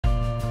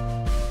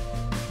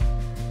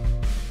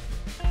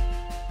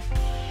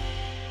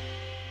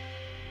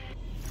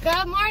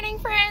Good morning,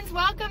 friends.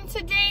 Welcome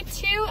to day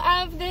 2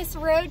 of this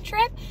road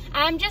trip.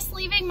 I'm just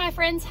leaving my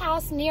friend's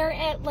house near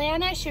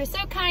Atlanta. She was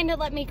so kind to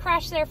let me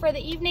crash there for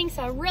the evening,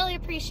 so I really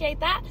appreciate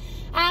that.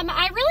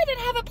 I really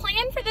didn't have a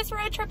plan for this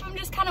road trip. I'm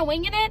just kind of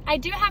winging it. I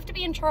do have to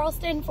be in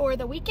Charleston for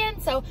the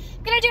weekend, so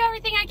I'm going to do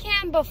everything I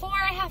can before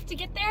I have to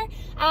get there.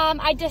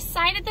 I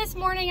decided this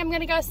morning I'm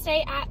going to go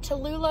stay at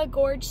Tallulah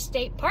Gorge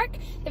State Park.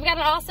 They've got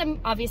an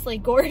awesome, obviously,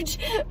 gorge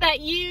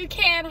that you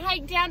can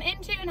hike down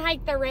into and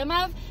hike the rim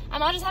of.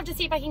 I'll just have to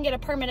see if I can get a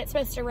permit. It's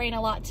supposed to rain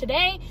a lot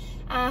today.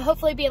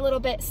 Hopefully be a little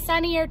bit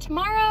sunnier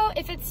tomorrow.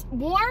 If it's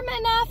warm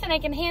enough and I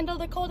can handle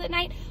the cold at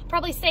night, I'll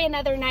probably stay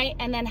another night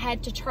and then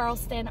head to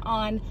Charleston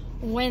on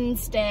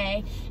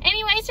Wednesday.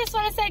 Anyways, just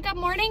want to say good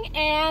morning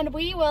and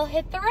we will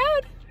hit the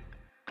road.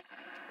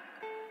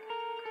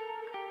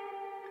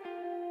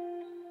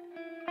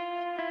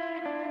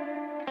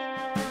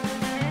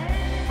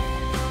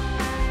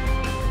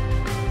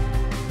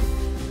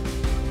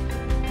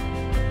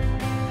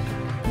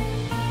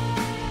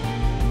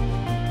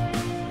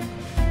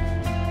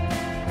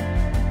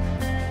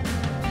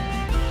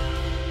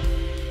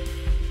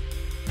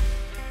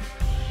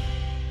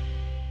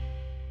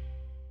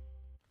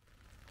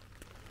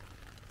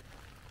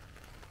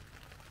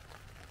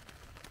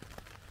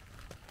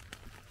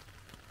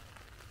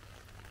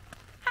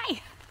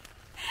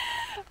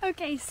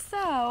 Okay,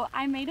 so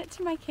I made it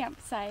to my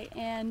campsite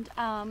and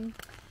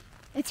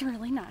it's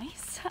really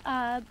nice.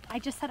 I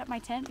just set up my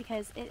tent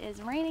because it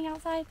is raining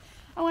outside.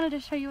 I wanted to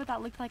show you what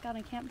that looked like on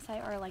a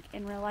campsite or like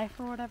in real life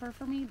or whatever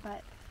for me,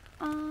 but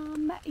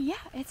yeah,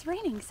 it's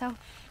raining. So,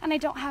 and I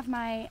don't have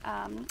my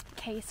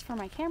case for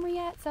my camera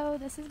yet, so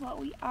this is what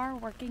we are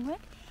working with.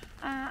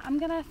 I'm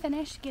gonna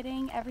finish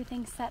getting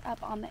everything set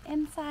up on the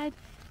inside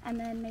and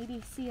then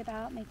maybe see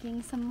about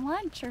making some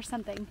lunch or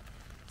something.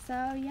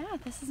 So yeah,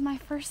 this is my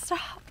first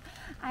stop.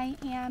 I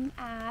am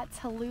at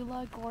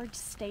Tallulah Gorge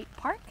State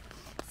Park.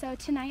 So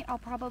tonight I'll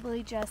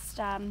probably just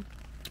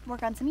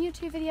work on some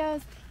YouTube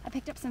videos. I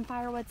picked up some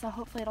firewood, so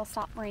hopefully it'll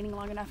stop raining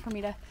long enough for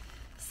me to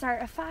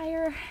start a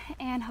fire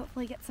and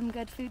hopefully get some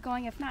good food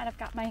going. If not, I've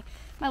got my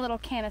little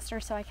canister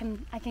so I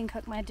can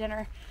cook my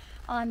dinner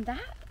on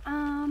that.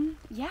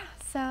 Yeah,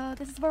 so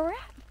this is where we're at.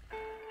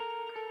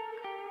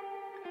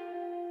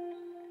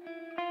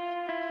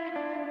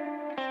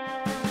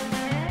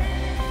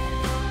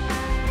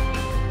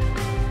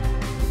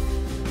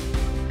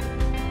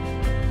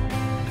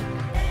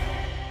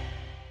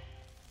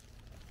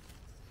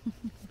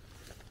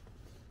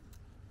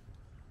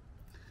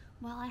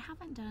 Well, I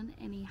haven't done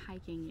any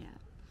hiking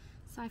yet,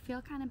 so I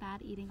feel kind of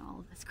bad eating all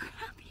of this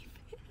crappy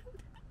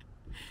food,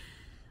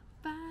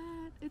 but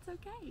it's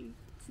okay.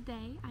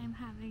 Today I am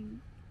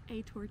having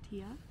a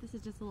tortilla. This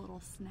is just a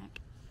little snack.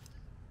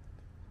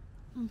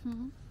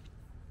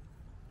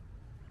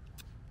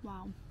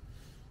 Wow.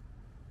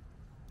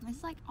 This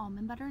is like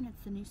almond butter and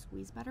it's the new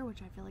squeeze butter,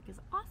 which I feel like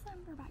is awesome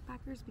for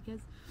backpackers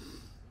because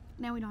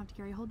now we don't have to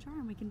carry a whole jar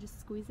and we can just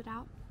squeeze it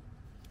out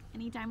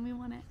anytime we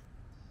want it.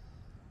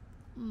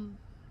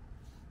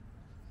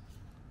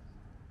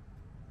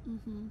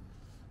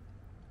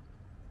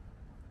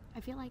 I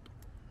feel like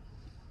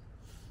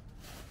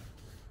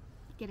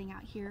getting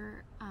out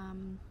here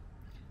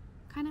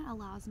kind of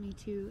allows me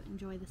to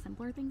enjoy the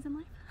simpler things in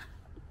life.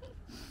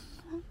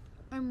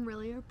 I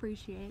really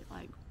appreciate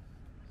like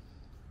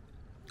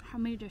how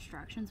many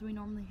distractions we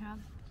normally have.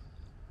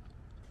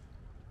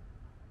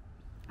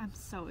 I'm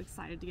so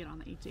excited to get on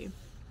the AT.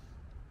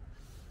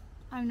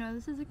 I know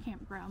this is a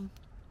campground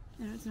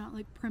and it's not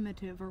like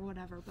primitive or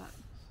whatever, but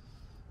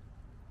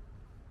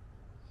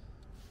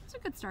it's a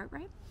good start,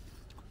 right?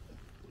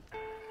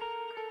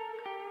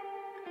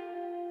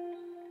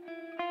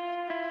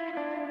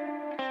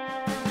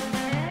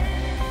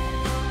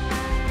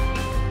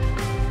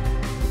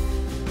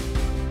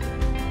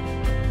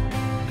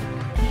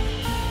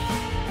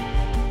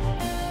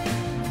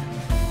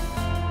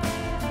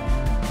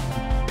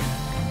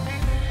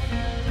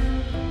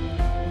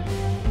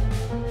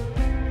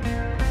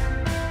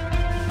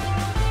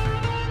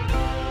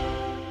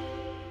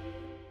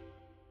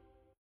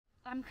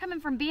 I'm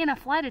coming from being a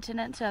flight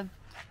attendant to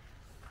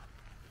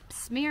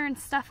smearing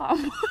stuff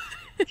on wood.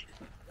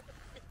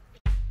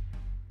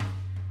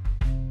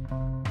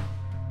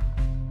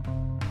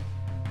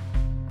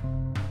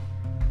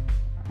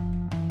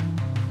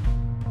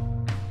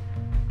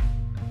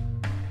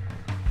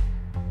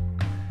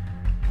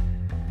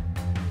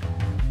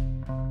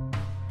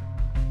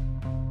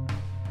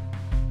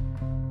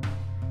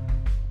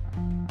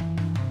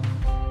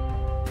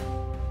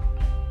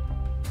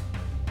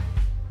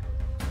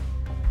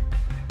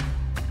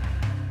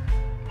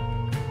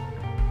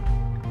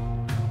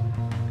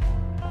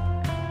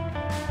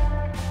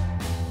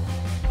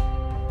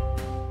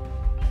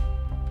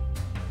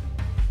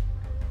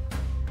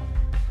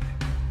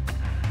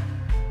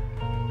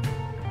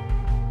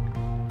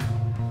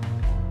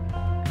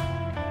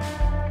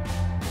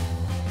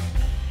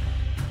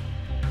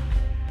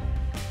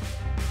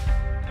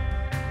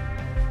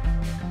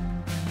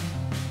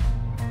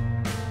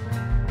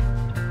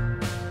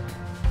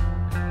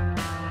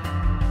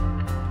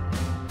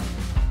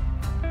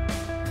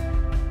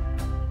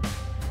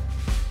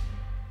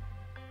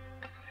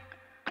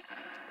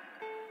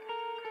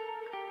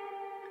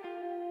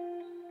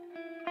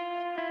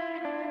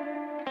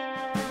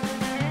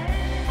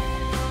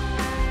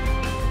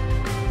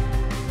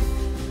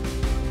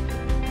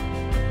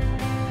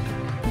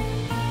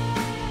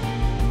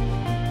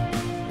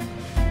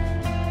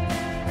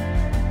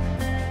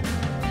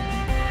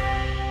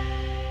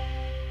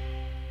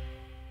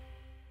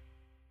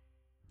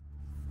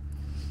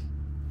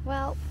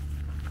 Well,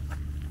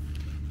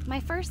 my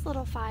first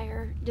little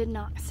fire did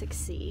not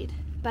succeed,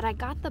 but I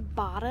got the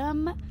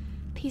bottom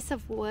piece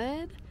of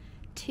wood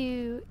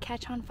to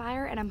catch on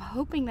fire, and I'm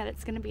hoping that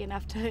it's going to be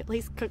enough to at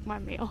least cook my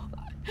meal.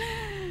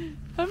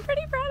 I'm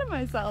pretty proud of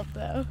myself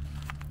though.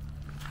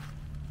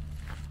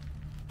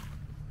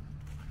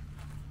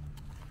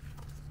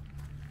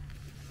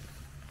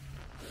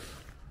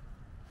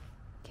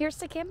 Here's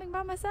to camping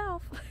by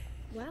myself.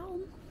 Well,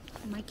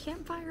 my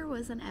campfire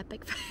was an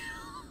epic fail.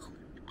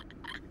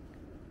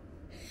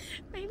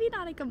 Maybe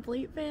not a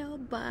complete fail,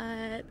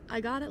 but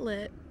I got it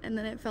lit and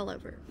then it fell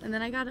over. And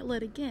then I got it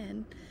lit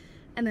again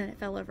and then it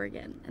fell over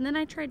again. And then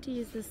I tried to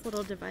use this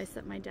little device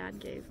that my dad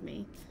gave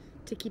me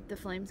to keep the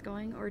flames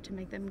going or to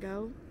make them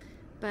go.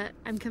 But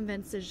I'm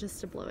convinced it's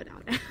just to blow it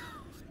out now.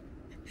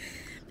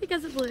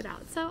 Because it blew it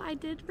out. So I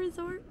did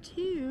resort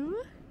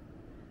to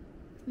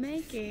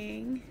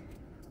making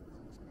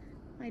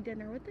my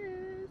dinner with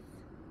this.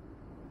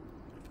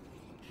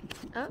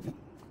 Oh.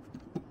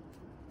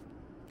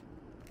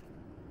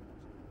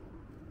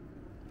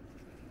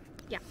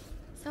 Yeah,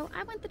 so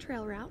I went the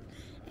trail route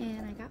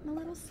and I got my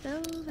little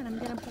stove and I'm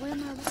gonna boil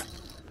my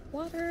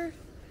water.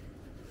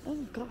 Oh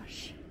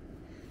gosh.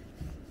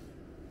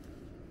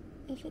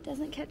 If it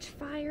doesn't catch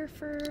fire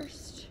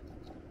first.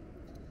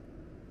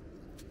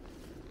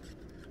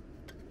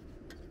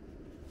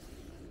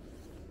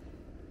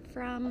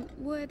 From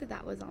wood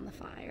that was on the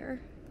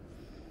fire.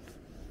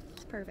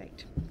 It's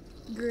perfect.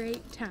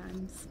 Great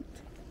times.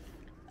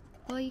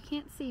 Well, you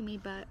can't see me,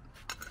 but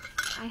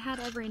I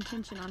had every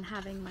intention on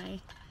having my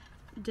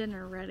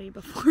dinner ready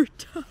before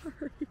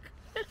dark.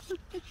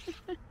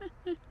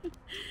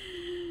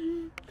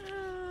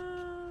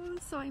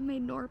 So I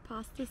made Knorr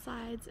pasta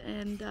sides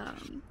and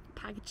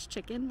packaged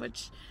chicken,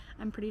 which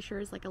I'm pretty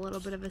sure is like a little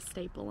bit of a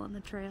staple on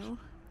the trail.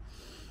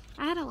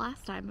 I had it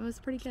last time. It was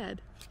pretty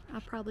good. I'll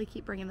probably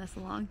keep bringing this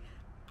along.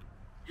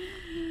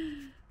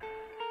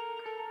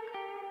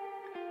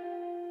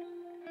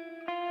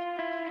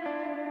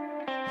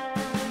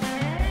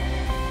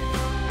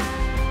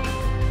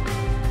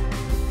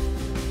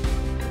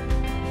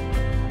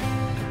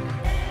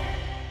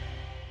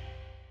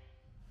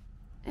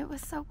 It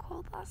was so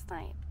cold last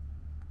night,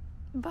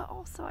 but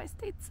also I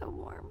stayed so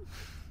warm.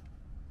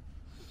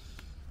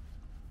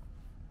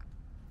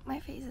 My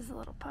face is a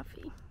little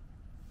puffy.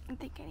 I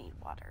think I need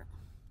water.